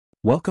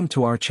Welcome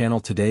to our channel.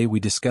 Today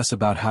we discuss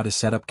about how to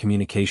set up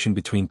communication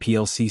between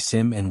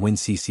Plcsim and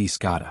WinCC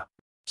SCADA.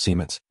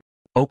 Siemens.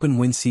 Open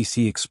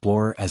WinCC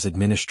Explorer as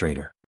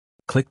administrator.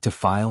 Click to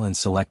File and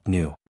select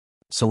New.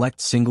 Select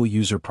Single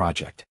User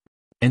Project.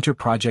 Enter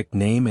project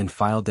name and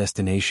file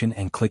destination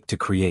and click to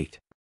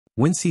Create.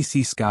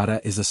 WinCC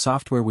SCADA is a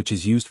software which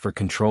is used for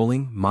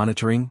controlling,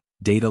 monitoring,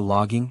 data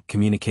logging,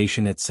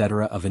 communication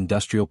etc. of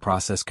industrial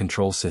process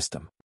control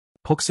system.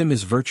 Plcsim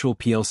is virtual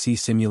PLC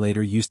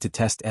simulator used to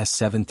test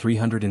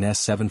S7300 and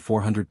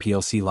S7400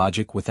 PLC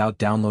logic without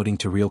downloading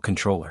to real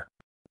controller.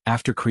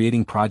 After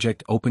creating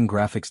project, open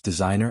Graphics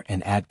Designer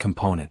and add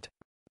component.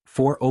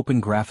 For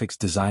open Graphics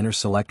Designer,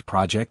 select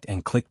project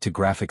and click to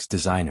Graphics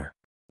Designer.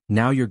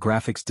 Now your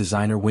Graphics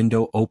Designer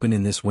window open.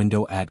 In this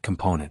window add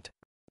component.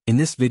 In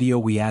this video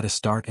we add a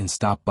start and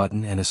stop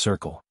button and a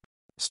circle.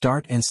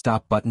 Start and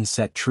stop button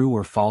set true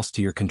or false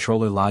to your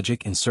controller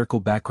logic, and circle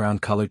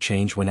background color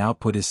change when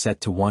output is set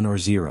to 1 or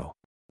 0.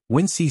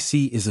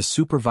 WinCC is a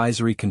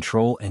supervisory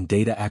control and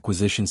data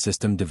acquisition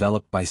system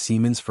developed by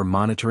Siemens for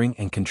monitoring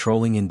and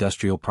controlling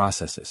industrial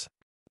processes.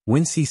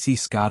 WinCC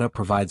SCADA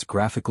provides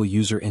graphical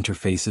user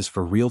interfaces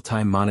for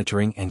real-time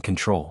monitoring and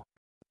control.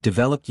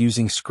 Developed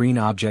using screen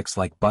objects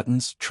like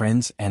buttons,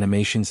 trends,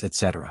 animations,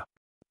 etc.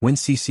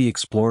 WinCC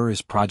Explorer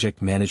is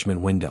project management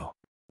window.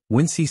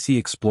 WinCC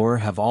Explorer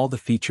have all the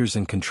features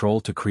and control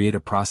to create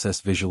a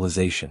process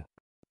visualization.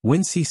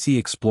 WinCC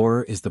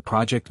Explorer is the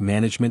project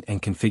management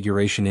and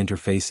configuration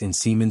interface in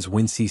Siemens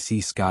WinCC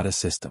SCADA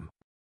system.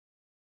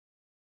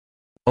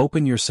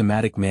 Open your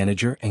Somatic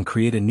Manager and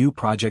create a new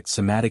project.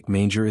 Somatic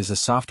Manager is a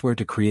software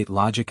to create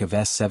logic of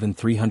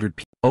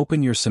S7300.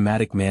 Open your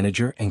Somatic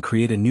Manager and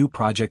create a new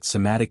project.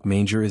 Somatic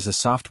Manager is a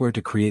software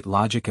to create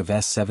logic of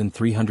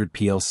S7300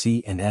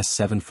 PLC and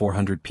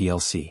S7400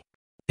 PLC.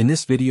 In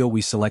this video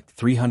we select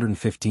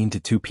 315 to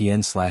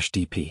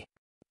 2pn/dp.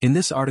 In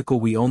this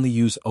article we only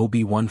use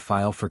OB1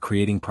 file for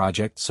creating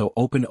project, so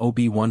open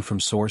OB1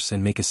 from source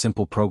and make a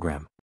simple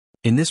program.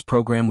 In this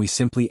program we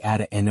simply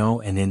add a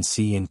NO and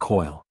NC in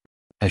coil,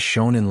 as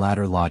shown in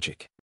ladder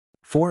logic.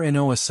 For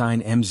NO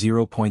assign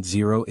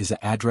M0.0 is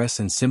a address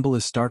and symbol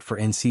is start. For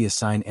NC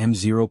assign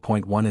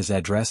M0.1 as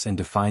address and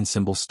define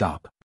symbol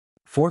stop.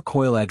 For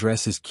coil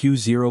address is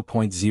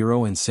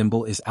Q0.0 and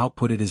symbol is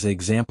outputted as an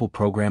example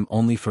program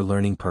only for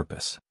learning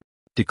purpose.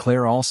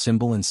 Declare all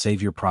symbol and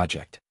save your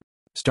project.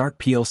 Start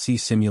PLC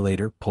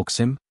simulator,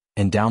 Plcsim,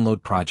 and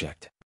download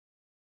project.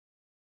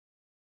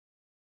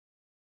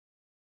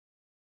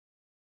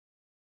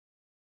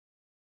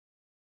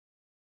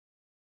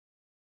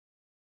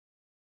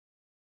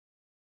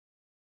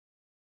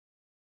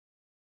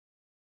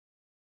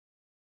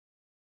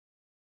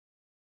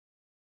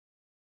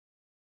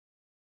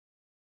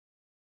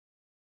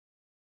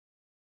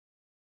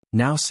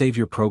 Now save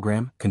your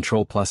program,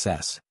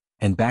 Ctrl+S,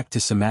 and back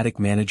to Somatic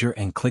Manager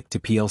and click to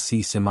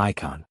PLC Sim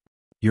icon.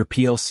 Your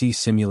PLC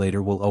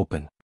simulator will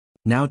open.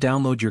 Now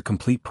download your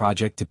complete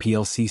project to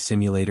PLC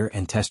simulator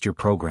and test your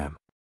program.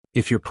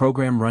 If your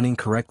program running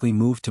correctly,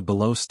 move to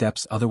below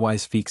steps,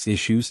 otherwise fix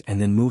issues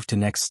and then move to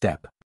next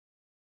step.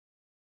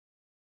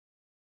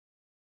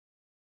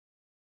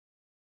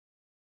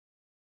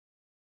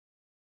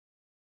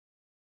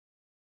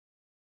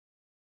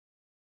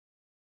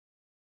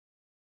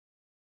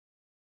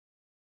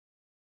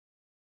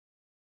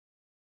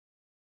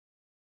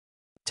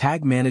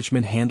 Tag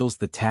management handles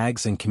the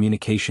tags and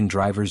communication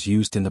drivers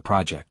used in the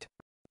project.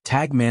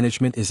 Tag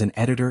management is an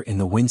editor in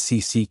the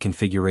WinCC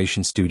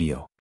Configuration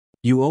Studio.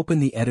 You open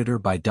the editor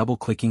by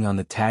double-clicking on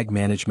the tag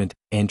management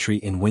entry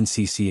in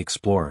WinCC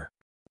Explorer.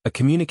 A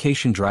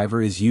communication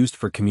driver is used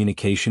for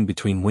communication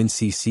between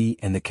WinCC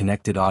and the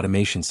connected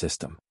automation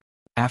system.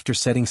 After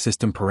setting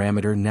system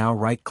parameter, now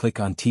right-click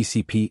on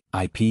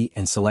TCP/IP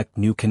and select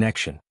New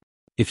Connection.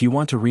 If you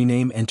want to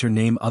rename, enter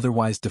name,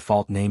 otherwise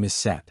default name is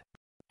set.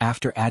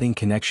 After adding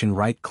connection,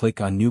 right-click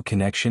on New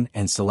Connection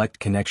and select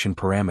Connection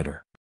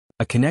Parameter.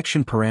 A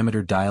connection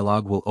parameter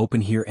dialog will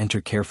open here.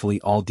 Enter carefully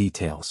all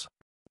details.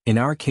 In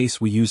our case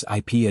we use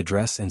IP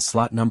address and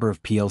slot number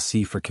of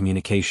PLC for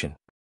communication.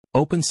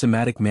 Open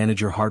Somatic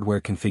Manager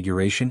hardware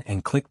configuration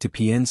and click to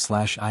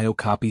PN/IO.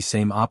 Copy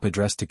same IP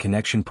address to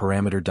connection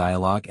parameter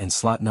dialog and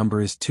slot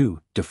number is 2,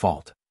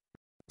 default.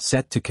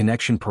 Set to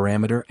connection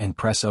parameter and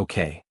press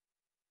OK.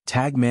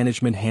 Tag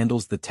management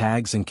handles the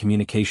tags and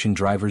communication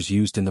drivers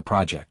used in the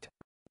project.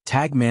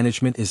 Tag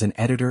management is an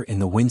editor in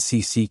the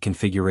WinCC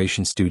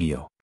Configuration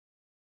Studio.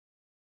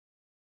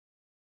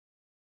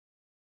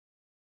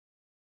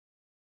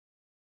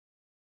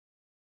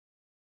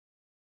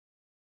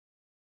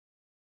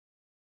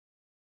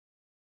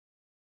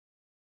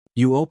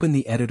 You open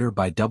the editor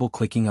by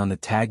double-clicking on the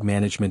tag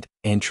management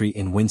entry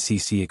in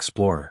WinCC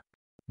Explorer.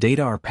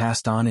 Data are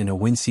passed on in a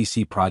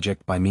WinCC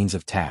project by means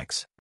of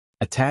tags.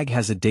 A tag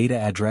has a data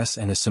address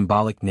and a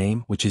symbolic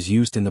name which is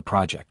used in the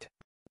project.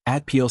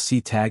 Add PLC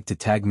tag to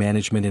tag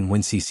management in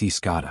WinCC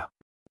SCADA.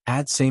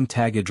 Add same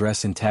tag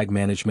address in tag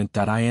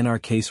management.in. In our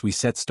case we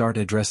set start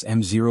address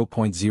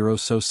M0.0,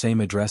 so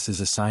same address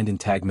is assigned in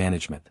tag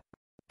management.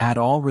 Add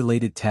all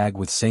related tag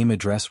with same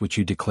address which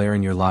you declare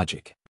in your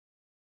logic.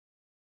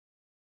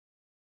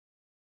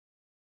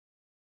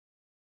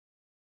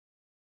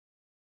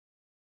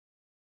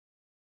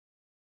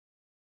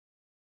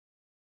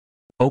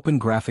 Open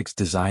Graphics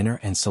Designer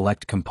and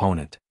select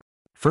Component.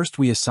 First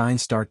we assign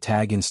Start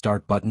tag in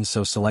Start button,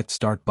 so select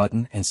Start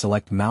button and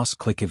select mouse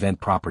click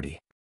Event Property.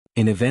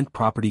 In Event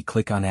Property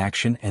click on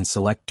Action and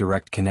select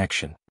Direct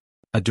Connection.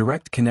 A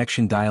Direct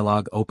Connection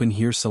dialog open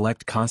here,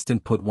 select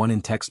Constant, put 1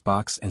 in text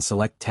box and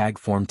select Tag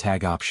Form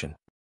Tag option.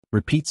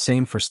 Repeat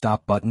same for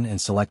Stop button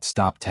and select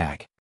Stop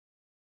tag.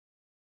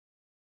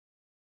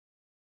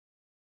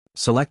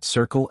 Select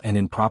Circle and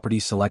in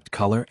Property select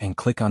Color and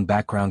click on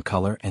Background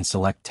Color and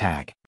select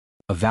Tag.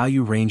 A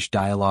Value Range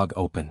dialog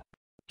open.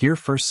 Here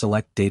first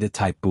select Data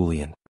Type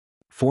Boolean.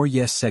 For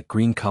yes set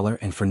green color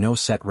and for no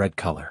set red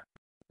color.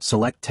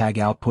 Select Tag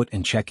Output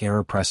and check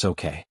Error, press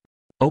OK.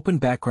 Open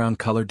Background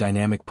Color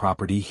Dynamic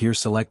Property, here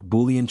select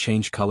Boolean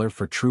Change Color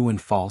for True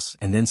and False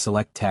and then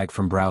select Tag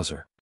from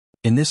Browser.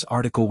 In this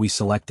article we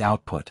select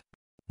Output.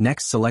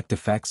 Next select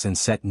Effects and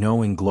set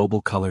No in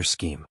Global Color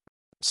Scheme.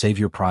 Save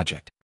your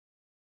project.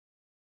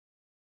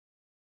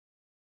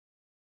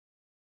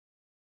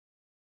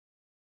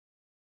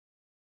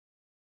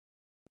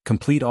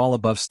 Complete all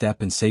above step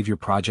and save your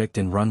project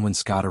and run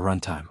WinSCADA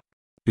runtime.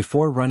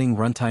 Before running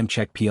runtime,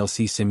 check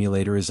PLC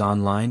simulator is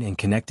online and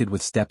connected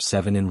with step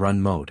 7 in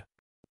run mode.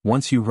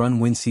 Once you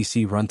run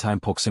WinCC runtime,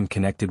 Plcsim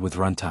connected with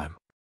runtime.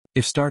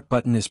 If Start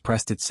button is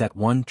pressed, it set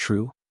 1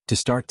 true. To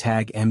start,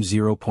 tag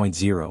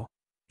M0.0.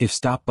 If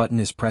Stop button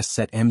is pressed,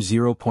 set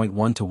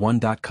M0.1 to 1.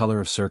 Color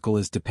of circle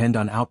is depend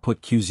on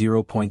output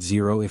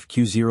Q0.0. If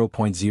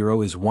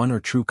Q0.0 is 1 or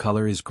true,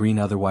 color is green,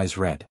 otherwise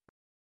red.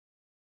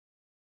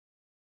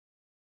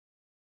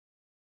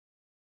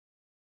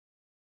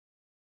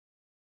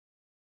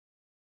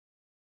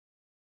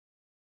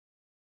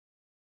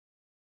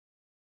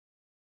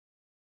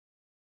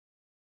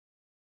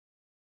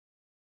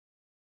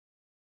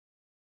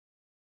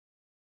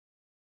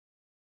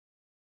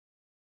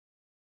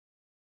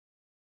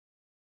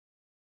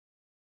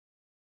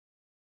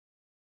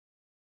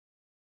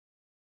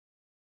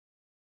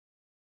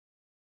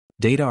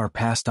 Data are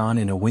passed on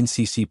in a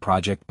WinCC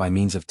project by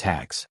means of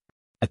tags.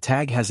 A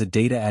tag has a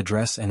data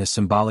address and a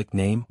symbolic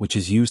name which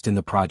is used in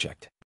the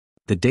project.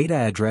 The data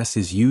address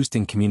is used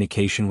in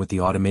communication with the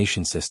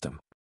automation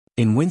system.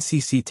 In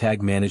WinCC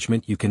Tag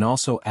Management you can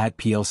also add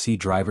PLC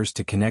drivers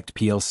to connect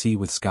PLC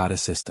with SCADA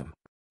system.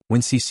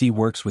 WinCC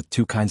works with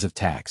 2 kinds of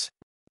tags.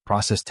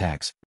 Process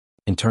tags.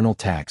 Internal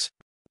tags.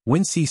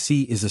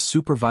 WinCC is a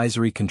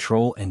supervisory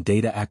control and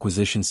data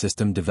acquisition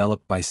system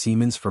developed by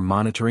Siemens for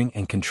monitoring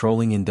and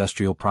controlling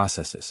industrial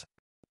processes.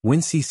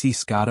 WinCC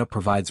SCADA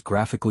provides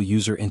graphical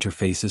user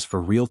interfaces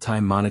for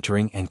real-time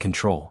monitoring and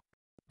control.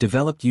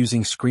 Developed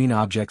using screen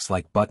objects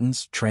like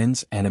buttons,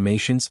 trends,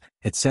 animations,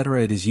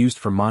 etc. It is used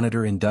for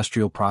monitor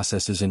industrial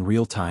processes in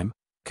real time,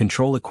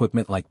 control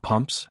equipment like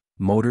pumps,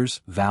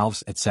 motors,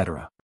 valves,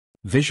 etc.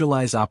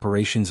 Visualize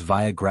operations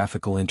via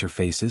graphical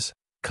interfaces,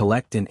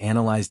 collect and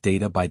analyze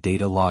data by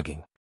data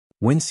logging.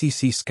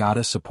 WinCC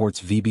SCADA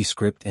supports VB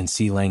script and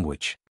C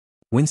language.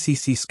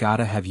 WinCC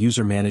SCADA have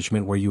user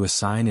management where you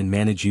assign and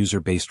manage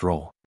user-based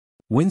role.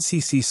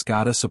 WinCC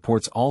SCADA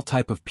supports all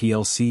type of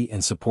PLC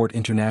and support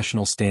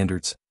international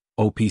standards,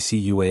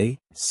 OPC UA,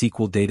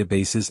 SQL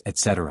databases,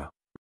 etc.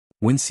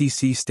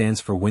 WinCC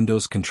stands for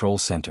Windows Control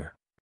Center.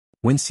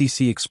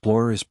 WinCC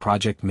Explorer is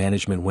project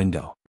management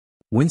window.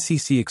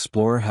 WinCC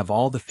Explorer have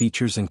all the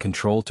features and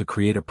control to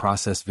create a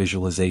process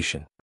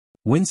visualization.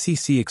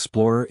 WinCC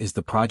Explorer is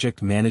the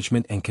project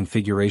management and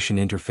configuration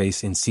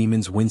interface in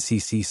Siemens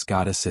WinCC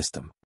SCADA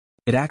system.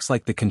 It acts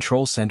like the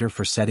control center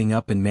for setting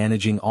up and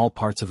managing all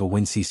parts of a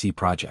WinCC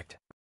project.